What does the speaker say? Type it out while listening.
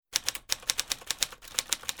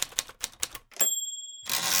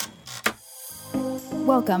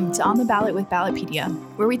Welcome to On the Ballot with Ballotpedia,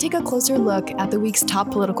 where we take a closer look at the week's top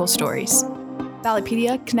political stories.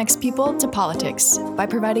 Ballotpedia connects people to politics by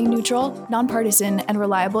providing neutral, nonpartisan, and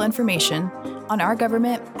reliable information on our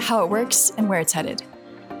government, how it works, and where it's headed.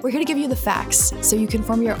 We're here to give you the facts so you can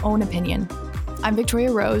form your own opinion. I'm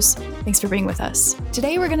Victoria Rose. Thanks for being with us.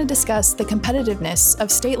 Today, we're going to discuss the competitiveness of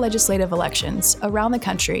state legislative elections around the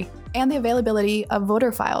country and the availability of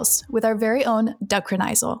voter files with our very own Doug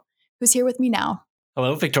Kreneisel, who's here with me now.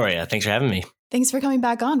 Hello, Victoria. Thanks for having me. Thanks for coming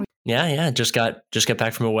back on. Yeah. Just got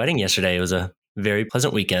back from a wedding yesterday. It was a very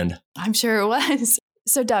pleasant weekend. I'm sure it was.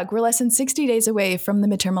 So, Doug, we're less than 60 days away from the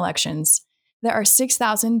midterm elections. There are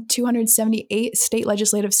 6,278 state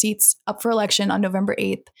legislative seats up for election on November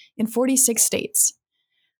 8th in 46 states.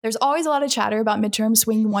 There's always a lot of chatter about midterms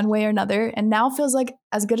swinging one way or another, and now feels like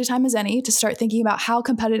as good a time as any to start thinking about how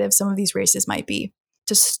competitive some of these races might be.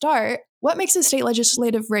 To start, what makes a state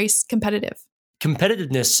legislative race competitive?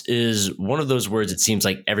 Competitiveness is one of those words it seems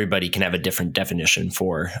like everybody can have a different definition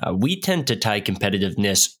for. We tend to tie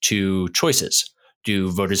competitiveness to choices. Do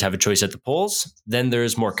voters have a choice at the polls? Then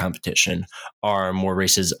there's more competition. Are more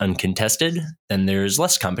races uncontested? Then there's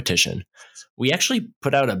less competition. We actually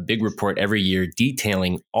put out a big report every year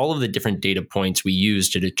detailing all of the different data points we use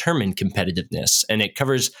to determine competitiveness, and it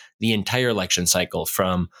covers the entire election cycle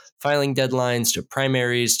from filing deadlines to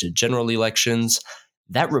primaries to general elections.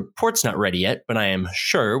 That report's not ready yet, but I am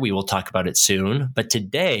sure we will talk about it soon. But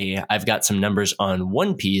today, I've got some numbers on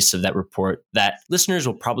one piece of that report that listeners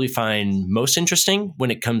will probably find most interesting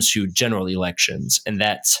when it comes to general elections, and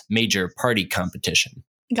that's major party competition.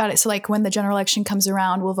 Got it. So like when the general election comes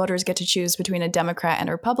around, will voters get to choose between a Democrat and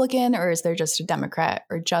a Republican, or is there just a Democrat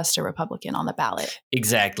or just a Republican on the ballot?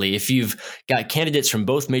 Exactly. If you've got candidates from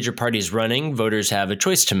both major parties running, voters have a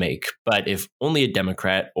choice to make. But if only a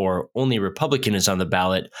Democrat or only a Republican is on the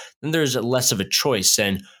ballot, then there's less of a choice.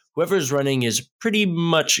 And whoever's running is pretty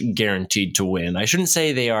much guaranteed to win. I shouldn't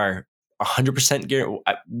say they are 100% guaranteed.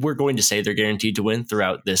 We're going to say they're guaranteed to win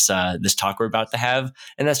throughout this talk we're about to have.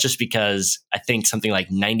 And that's just because I think something like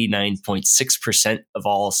 99.6% of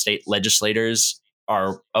all state legislators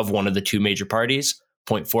are of one of the two major parties.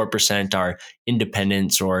 0.4% are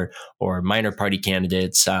independents or minor party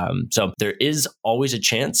candidates. So there is always a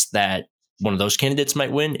chance that one of those candidates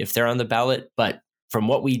might win if they're on the ballot. But from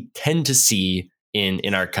what we tend to see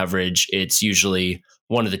in our coverage, it's usually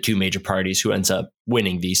one of the two major parties who ends up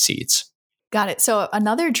winning these seats. Got it. So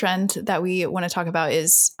another trend that we want to talk about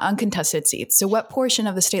is uncontested seats. So what portion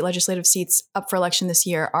of the state legislative seats up for election this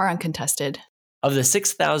year are uncontested? Of the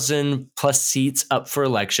 6,000 plus seats up for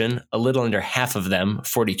election, a little under half of them,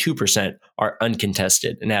 42%, are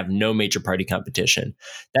uncontested and have no major party competition.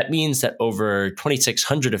 That means that over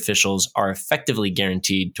 2,600 officials are effectively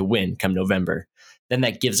guaranteed to win come November. Then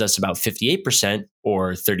that gives us about 58%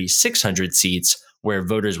 or 3,600 seats where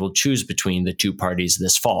voters will choose between the two parties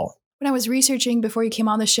this fall. When I was researching before you came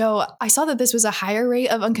on the show, I saw that this was a higher rate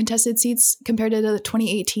of uncontested seats compared to the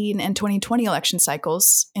 2018 and 2020 election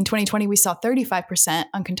cycles. In 2020, we saw 35%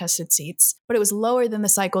 uncontested seats, but it was lower than the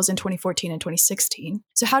cycles in 2014 and 2016.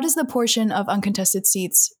 So how does the portion of uncontested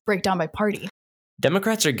seats break down by party?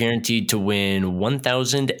 Democrats are guaranteed to win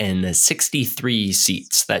 1,063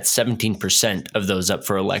 seats. That's 17% of those up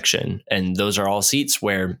for election. And those are all seats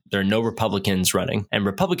where there are no Republicans running. And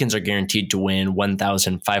Republicans are guaranteed to win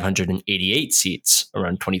 1,588 seats,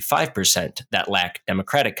 around 25% that lack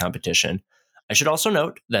Democratic competition. I should also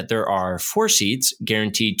note that there are 4 seats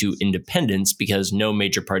guaranteed to independents because no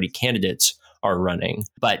major party candidates are running.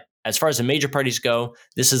 But as far as the major parties go,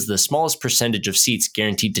 this is the smallest percentage of seats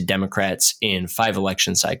guaranteed to Democrats in 5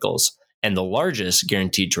 election cycles, and the largest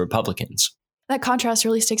guaranteed to Republicans. That contrast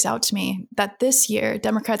really sticks out to me, that this year,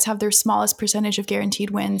 Democrats have their smallest percentage of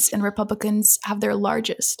guaranteed wins and Republicans have their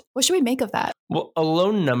largest. What should we make of that? Well, a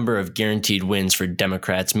low number of guaranteed wins for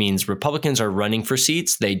Democrats means Republicans are running for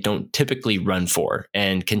seats they don't typically run for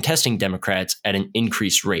and contesting Democrats at an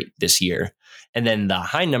increased rate this year. And then the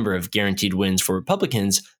high number of guaranteed wins for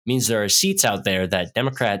Republicans means there are seats out there that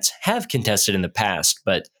Democrats have contested in the past,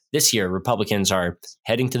 but this year Republicans are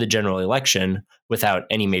heading to the general election without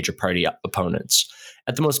any major party opponents.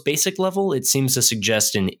 At the most basic level, it seems to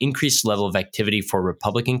suggest an increased level of activity for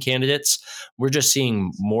Republican candidates. We're just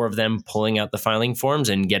seeing more of them pulling out the filing forms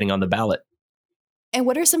and getting on the ballot. And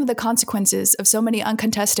what are some of the consequences of so many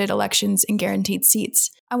uncontested elections and guaranteed seats?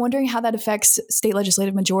 I'm wondering how that affects state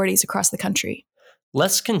legislative majorities across the country.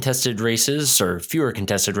 Less contested races or fewer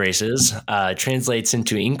contested races translates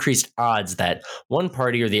into increased odds that one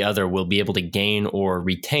party or the other will be able to gain or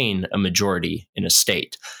retain a majority in a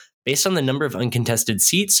state. Based on the number of uncontested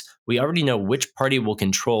seats, we already know which party will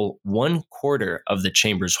control 1/4 of the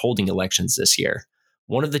chambers holding elections this year.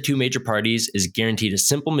 One of the two major parties is guaranteed a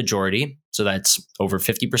simple majority, so that's over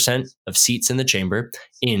 50% of seats in the chamber,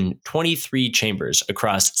 in 23 chambers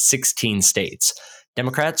across 16 states.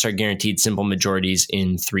 Democrats are guaranteed simple majorities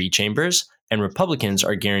in 3 chambers, and Republicans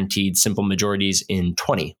are guaranteed simple majorities in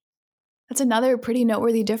 20. That's another pretty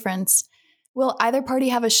noteworthy difference. Will either party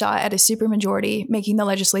have a shot at a supermajority, making the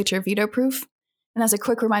legislature veto-proof? And as a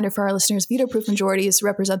quick reminder for our listeners, veto-proof majorities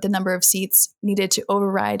represent the number of seats needed to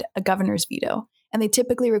override a governor's veto. And they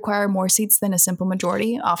typically require more seats than a simple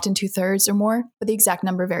majority, often 2/3 or more, but the exact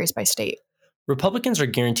number varies by state. Republicans are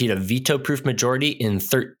guaranteed a veto-proof majority in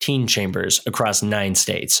 13 chambers across 9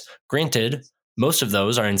 states. Granted, most of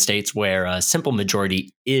those are in states where a simple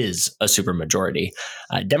majority is a supermajority.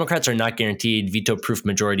 Democrats are not guaranteed veto-proof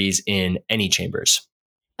majorities in any chambers.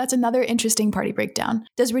 That's another interesting party breakdown.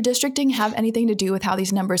 Does redistricting have anything to do with how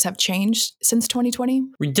these numbers have changed since 2020?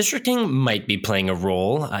 Redistricting might be playing a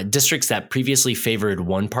role. Districts that previously favored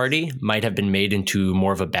one party might have been made into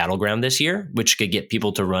more of a battleground this year, which could get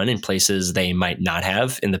people to run in places they might not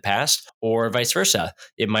have in the past, or vice versa.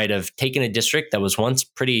 It might have taken a district that was once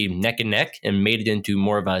pretty neck and neck and made it into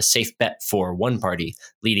more of a safe bet for one party,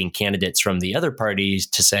 leading candidates from the other parties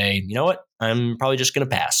to say, you know what, I'm probably just going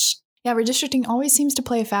to pass. Yeah, redistricting always seems to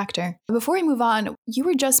play a factor. Before we move on, you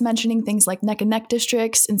were just mentioning things like neck and neck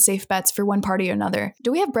districts and safe bets for one party or another.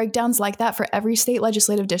 Do we have breakdowns like that for every state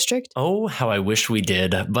legislative district? Oh, how I wish we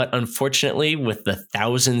did. But unfortunately, with the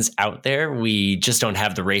thousands out there, we just don't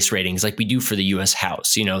have the race ratings like we do for the US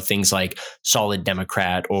House. Things like solid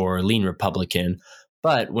Democrat or lean Republican.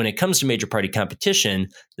 But when it comes to major party competition,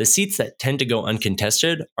 the seats that tend to go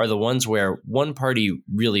uncontested are the ones where one party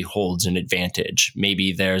really holds an advantage.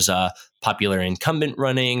 Maybe there's a popular incumbent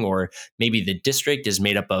running, or maybe the district is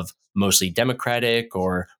made up of mostly Democratic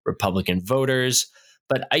or Republican voters.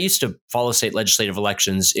 But I used to follow state legislative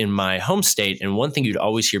elections in my home state, and one thing you'd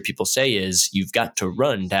always hear people say is you've got to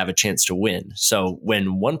run to have a chance to win. So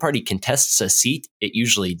when one party contests a seat, it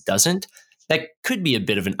usually doesn't. That could be a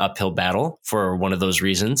bit of an uphill battle for one of those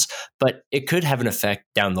reasons, but it could have an effect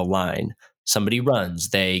down the line. Somebody runs,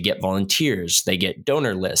 they get volunteers, they get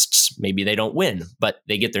donor lists. Maybe they don't win, but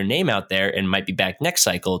they get their name out there and might be back next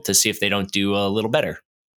cycle to see if they don't do a little better.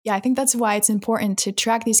 Yeah, I think that's why it's important to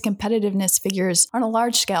track these competitiveness figures on a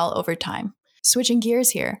large scale over time. Switching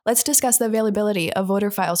gears here, let's discuss the availability of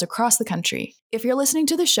voter files across the country. If you're listening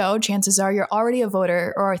to the show, chances are you're already a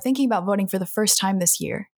voter or are thinking about voting for the first time this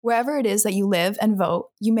year. Wherever it is that you live and vote,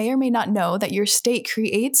 you may or may not know that your state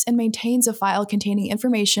creates and maintains a file containing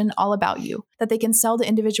information all about you that they can sell to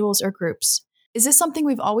individuals or groups. Is this something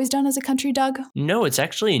we've always done as a country, Doug? No, it's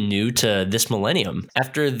actually new to this millennium.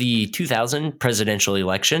 After the 2000 presidential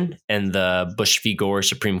election and the Bush v. Gore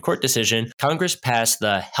Supreme Court decision, Congress passed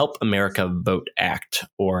the Help America Vote Act,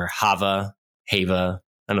 or HAVA.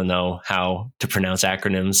 I don't know how to pronounce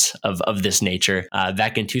acronyms of this nature,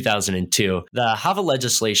 back in 2002. The HAVA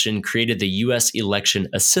legislation created the U.S. Election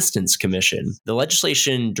Assistance Commission. The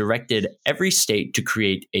legislation directed every state to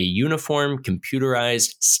create a uniform,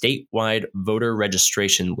 computerized, statewide voter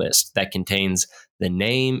registration list that contains the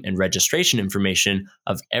name and registration information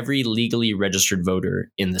of every legally registered voter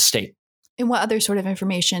in the state. And what other sort of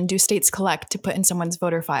information do states collect to put in someone's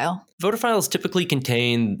voter file? Voter files typically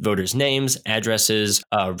contain voters' names, addresses,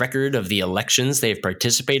 a record of the elections they have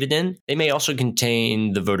participated in. They may also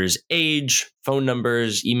contain the voter's age, phone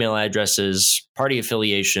numbers, email addresses, party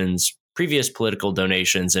affiliations, previous political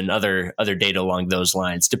donations, and other data along those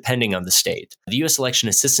lines, depending on the state. The U.S. Election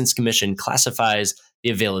Assistance Commission classifies the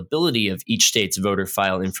availability of each state's voter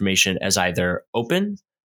file information as either open,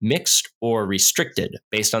 mixed, or restricted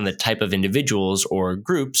based on the type of individuals or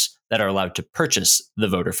groups that are allowed to purchase the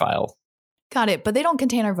voter file. Got it, but they don't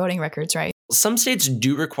contain our voting records, right? Some states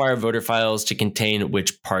do require voter files to contain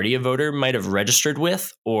which party a voter might have registered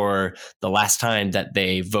with, or the last time that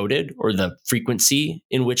they voted, or the frequency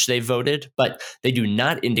in which they voted, but they do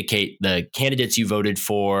not indicate the candidates you voted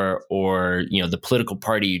for or the political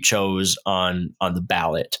party you chose on the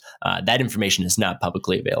ballot. That information is not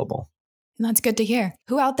publicly available. And that's good to hear.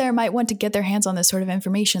 Who out there might want to get their hands on this sort of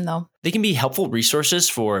information, though? They can be helpful resources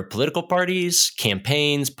for political parties,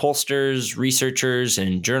 campaigns, pollsters, researchers,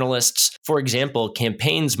 and journalists. For example,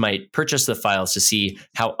 campaigns might purchase the files to see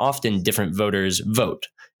how often different voters vote.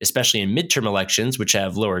 especially in midterm elections, which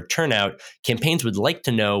have lower turnout, campaigns would like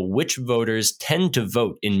to know which voters tend to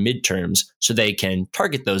vote in midterms so they can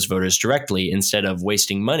target those voters directly instead of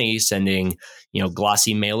wasting money sending,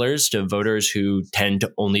 glossy mailers to voters who tend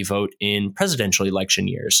to only vote in presidential election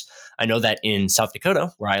years. I know that in South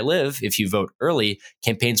Dakota, where I live, if you vote early,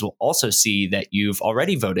 campaigns will also see that you've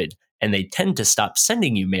already voted, and they tend to stop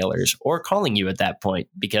sending you mailers or calling you at that point,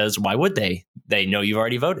 because why would they? They know you've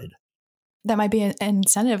already voted. That might be an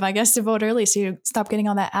incentive, I guess, to vote early so you stop getting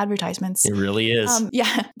all that advertisements. It really is.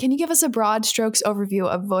 Yeah. Can you give us a broad strokes overview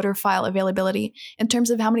of voter file availability in terms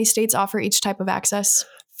of how many states offer each type of access?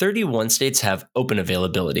 31 states have open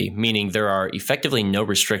availability, meaning there are effectively no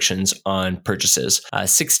restrictions on purchases.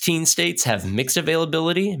 16 states have mixed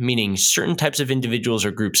availability, meaning certain types of individuals or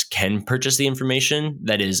groups can purchase the information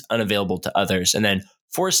that is unavailable to others. And then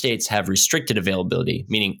 4 states have restricted availability,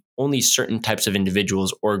 meaning only certain types of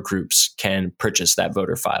individuals or groups can purchase that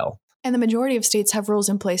voter file. And the majority of states have rules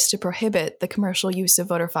in place to prohibit the commercial use of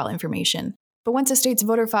voter file information. But once a state's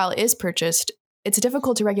voter file is purchased, it's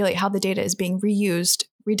difficult to regulate how the data is being reused,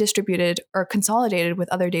 redistributed, or consolidated with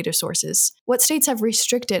other data sources. What states have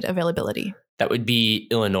restricted availability? That would be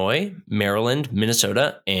Illinois, Maryland,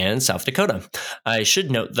 Minnesota, and South Dakota. I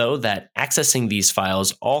should note, though, that accessing these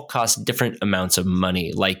files all cost different amounts of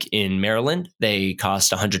money. Like in Maryland, they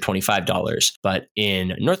cost $125, but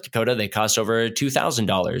in North Dakota, they cost over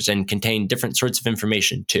 $2,000 and contain different sorts of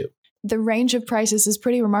information, too. The range of prices is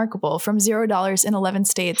pretty remarkable, from $0 in 11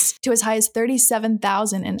 states to as high as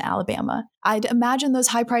 $37,000 in Alabama. I'd imagine those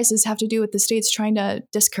high prices have to do with the states trying to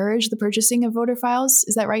discourage the purchasing of voter files.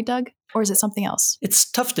 Is that right, Doug? Or is it something else? It's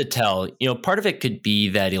tough to tell. Part of it could be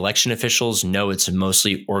that election officials know it's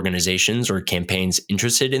mostly organizations or campaigns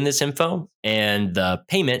interested in this info, and the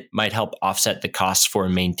payment might help offset the costs for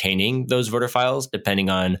maintaining those voter files, depending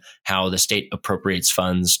on how the state appropriates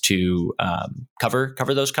funds to cover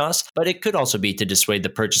those costs. But it could also be to dissuade the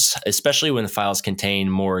purchase, especially when the files contain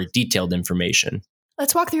more detailed information.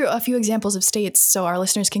 Let's walk through a few examples of states so our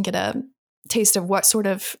listeners can get a taste of what sort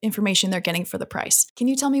of information they're getting for the price. Can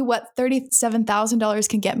you tell me what $37,000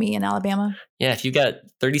 can get me in Alabama? Yeah, if you got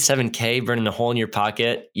 $37K burning a hole in your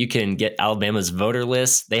pocket, you can get Alabama's voter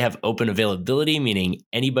list. They have open availability, meaning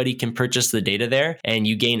anybody can purchase the data there, and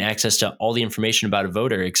you gain access to all the information about a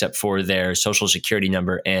voter except for their social security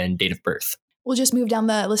number and date of birth. We'll just move down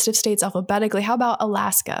the list of states alphabetically. How about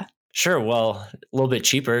Alaska? Sure. Well, a little bit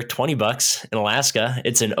cheaper, $20 in Alaska.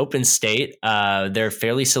 It's an open state. They're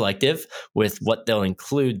fairly selective with what they'll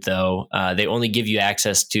include, though. They only give you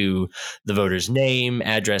access to the voter's name,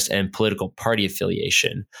 address, and political party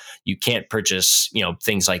affiliation. You can't purchase,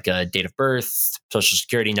 things like a date of birth, social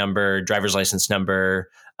security number, driver's license number,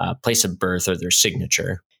 place of birth, or their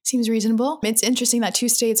signature. Seems reasonable. It's interesting that 2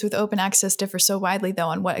 states with open access differ so widely, though,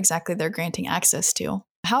 on what exactly they're granting access to.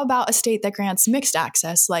 How about a state that grants mixed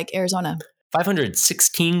access, like Arizona?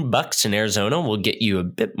 $516 in Arizona will get you a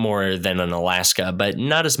bit more than in Alaska, but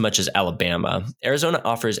not as much as Alabama. Arizona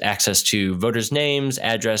offers access to voters' names,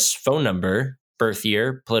 address, phone number, birth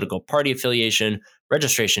year, political party affiliation,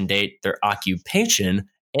 registration date, their occupation,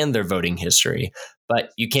 and their voting history.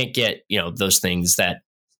 But you can't get, those things that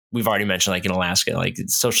we've already mentioned, like in Alaska, like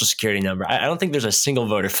social security number. I don't think there's a single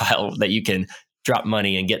voter file that you can drop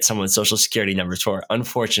money and get someone's social security numbers for.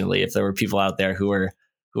 Unfortunately, if there were people out there who were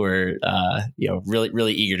really,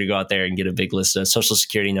 really eager to go out there and get a big list of social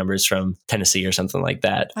security numbers from Tennessee or something like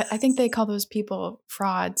that. I think they call those people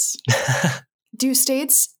frauds. Do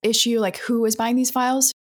states issue who is buying these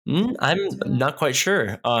files? I'm not quite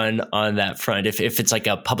sure on that front. If it's like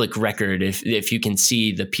a public record, if you can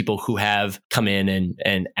see the people who have come in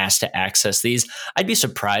and asked to access these, I'd be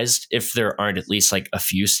surprised if there aren't at least a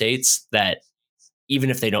few states that, even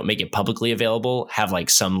if they don't make it publicly available, have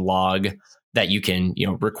some log that you can,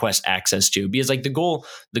 request access to. Because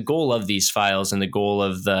the goal of these files and the goal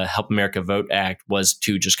of the Help America Vote Act was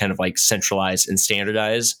to just kind of centralize and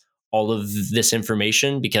standardize all of this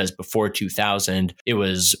information, because before 2000, it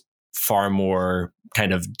was far more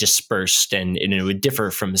kind of dispersed and it would differ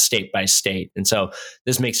from state by state. And so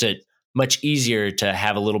this makes it much easier to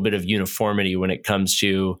have a little bit of uniformity when it comes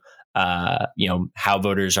to how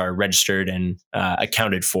voters are registered and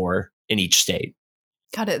accounted for in each state.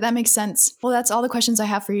 Got it. That makes sense. Well, that's all the questions I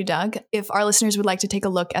have for you, Doug. If our listeners would like to take a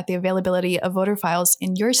look at the availability of voter files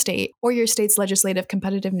in your state or your state's legislative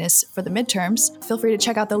competitiveness for the midterms, feel free to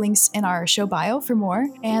check out the links in our show bio for more.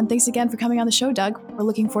 And thanks again for coming on the show, Doug. We're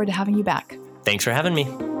looking forward to having you back. Thanks for having me.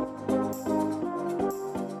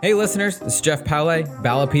 Hey listeners, this is Jeff Paulet,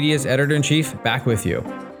 Ballotpedia's editor-in-chief, back with you.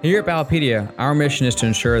 Here at Ballotpedia, our mission is to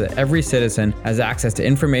ensure that every citizen has access to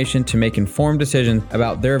information to make informed decisions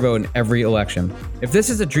about their vote in every election. If this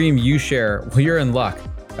is a dream you share, well, you're in luck.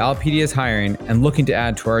 Ballotpedia is hiring and looking to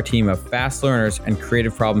add to our team of fast learners and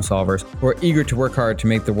creative problem solvers who are eager to work hard to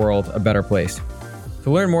make the world a better place. To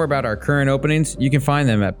learn more about our current openings, you can find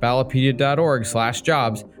them at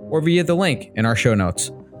ballotpedia.org/jobs or via the link in our show notes.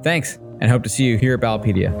 Thanks, and hope to see you here at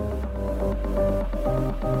Ballotpedia.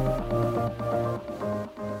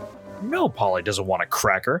 No, Paulie doesn't want a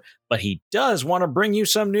cracker, but he does want to bring you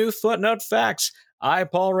some new footnote facts. I,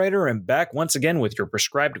 Paul Rader, am back once again with your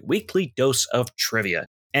prescribed weekly dose of trivia.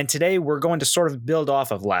 And today we're going to sort of build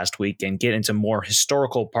off of last week and get into more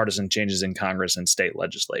historical partisan changes in Congress and state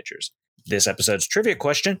legislatures. This episode's trivia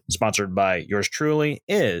question, sponsored by yours truly,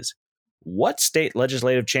 is: what state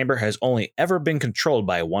legislative chamber has only ever been controlled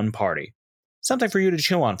by one party? Something for you to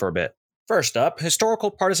chew on for a bit. First up,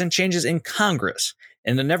 historical partisan changes in Congress.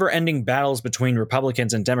 In the never-ending battles between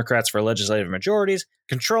Republicans and Democrats for legislative majorities,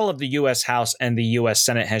 control of the U.S. House and the U.S.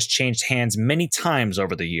 Senate has changed hands many times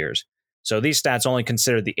over the years. So these stats only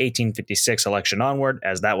consider the 1856 election onward,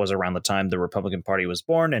 as that was around the time the Republican Party was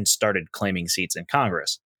born and started claiming seats in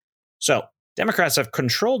Congress. So, Democrats have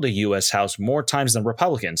controlled the U.S. House more times than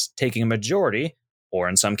Republicans, taking a majority, or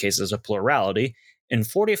in some cases a plurality, in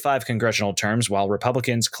 45 congressional terms, while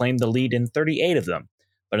Republicans claim the lead in 38 of them.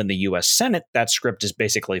 But in the U.S. Senate, that script is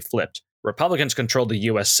basically flipped. Republicans controlled the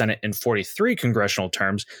U.S. Senate in 43 congressional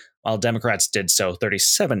terms, while Democrats did so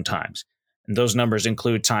 37 times. And those numbers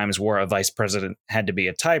include times where a vice president had to be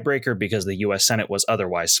a tiebreaker because the U.S. Senate was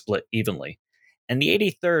otherwise split evenly. And the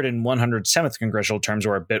 83rd and 107th congressional terms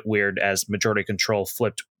were a bit weird, as majority control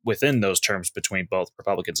flipped within those terms between both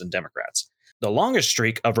Republicans and Democrats. The longest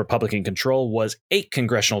streak of Republican control was 8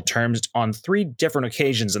 congressional terms on 3 different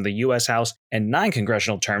occasions in the U.S. House and 9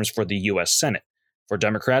 congressional terms for the U.S. Senate. For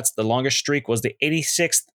Democrats, the longest streak was the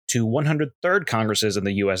 86th to 103rd Congresses in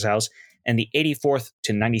the U.S. House and the 84th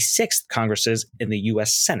to 96th Congresses in the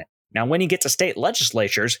U.S. Senate. Now, when you get to state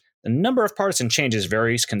legislatures, the number of partisan changes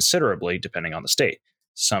varies considerably depending on the state.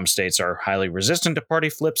 Some states are highly resistant to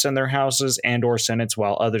party flips in their houses and or senates,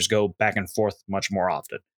 while others go back and forth much more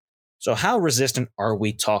often. So how resistant are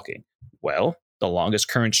we talking? Well, the longest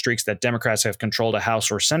current streaks that Democrats have controlled a House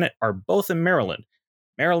or Senate are both in Maryland.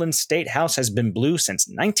 Maryland's state House has been blue since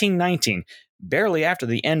 1919, barely after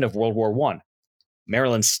the end of World War I.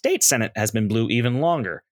 Maryland's state Senate has been blue even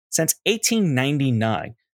longer, since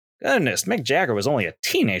 1899. Goodness, Mick Jagger was only a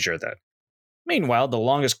teenager then. Meanwhile, the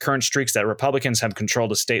longest current streaks that Republicans have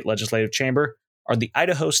controlled a state legislative chamber are the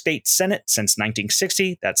Idaho State Senate since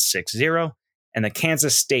 1960, that's 6-0, and the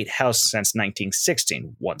Kansas State House since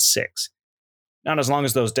 1916, 1-6. Not as long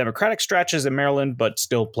as those Democratic stretches in Maryland, but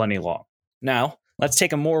still plenty long. Now, let's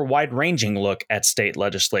take a more wide-ranging look at state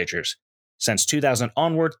legislatures. Since 2000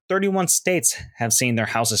 onward, 31 states have seen their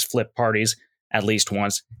houses flip parties at least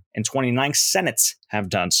once, and 29 senates have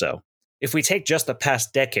done so. If we take just the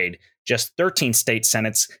past decade, just 13 state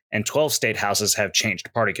senates and 12 state houses have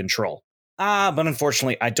changed party control. But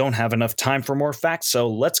unfortunately, I don't have enough time for more facts, so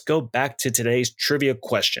let's go back to today's trivia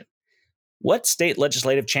question. What state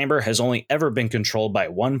legislative chamber has only ever been controlled by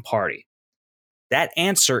one party? That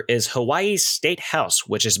answer is Hawaii's State House,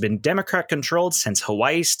 which has been Democrat-controlled since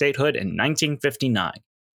Hawaii's statehood in 1959.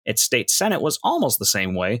 Its state Senate was almost the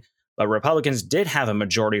same way, but Republicans did have a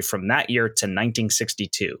majority from that year to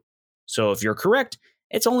 1962. So if you're correct,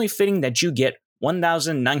 it's only fitting that you get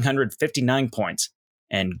 1,959 points.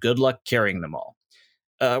 And good luck carrying them all.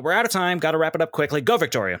 We're out of time. Got to wrap it up quickly. Go,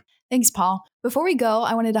 Victoria. Thanks, Paul. Before we go,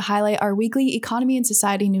 I wanted to highlight our weekly Economy and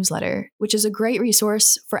Society newsletter, which is a great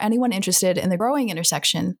resource for anyone interested in the growing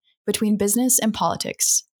intersection between business and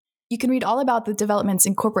politics. You can read all about the developments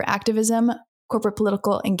in corporate activism, corporate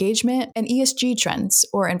political engagement, and ESG trends,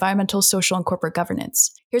 or environmental, social, and corporate governance.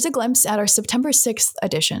 Here's a glimpse at our September 6th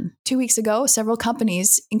edition. 2 weeks ago, several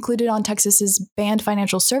companies included on Texas's banned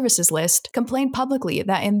financial services list complained publicly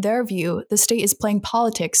that, in their view, the state is playing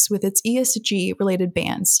politics with its ESG-related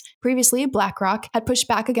bans. Previously, BlackRock had pushed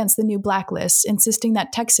back against the new blacklist, insisting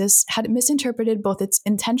that Texas had misinterpreted both its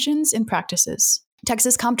intentions and practices.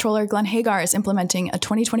 Texas Comptroller Glenn Hagar is implementing a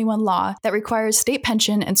 2021 law that requires state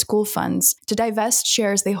pension and school funds to divest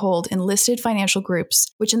shares they hold in listed financial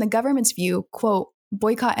groups, which in the government's view, quote,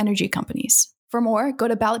 boycott energy companies. For more, go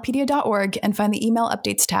to ballotpedia.org and find the email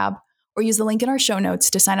updates tab, or use the link in our show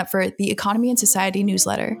notes to sign up for the Economy and Society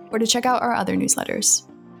newsletter, or to check out our other newsletters.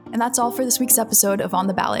 And that's all for this week's episode of On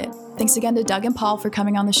the Ballot. Thanks again to Doug and Paul for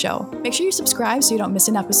coming on the show. Make sure you subscribe so you don't miss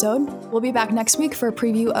an episode. We'll be back next week for a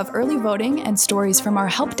preview of early voting and stories from our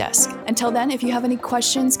help desk. Until then, if you have any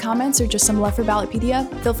questions, comments, or just some love for Ballotpedia,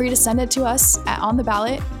 feel free to send it to us at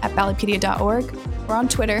ontheballot@ballotpedia.org or on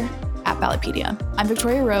Twitter @Ballotpedia. I'm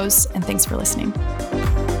Victoria Rose, and thanks for listening.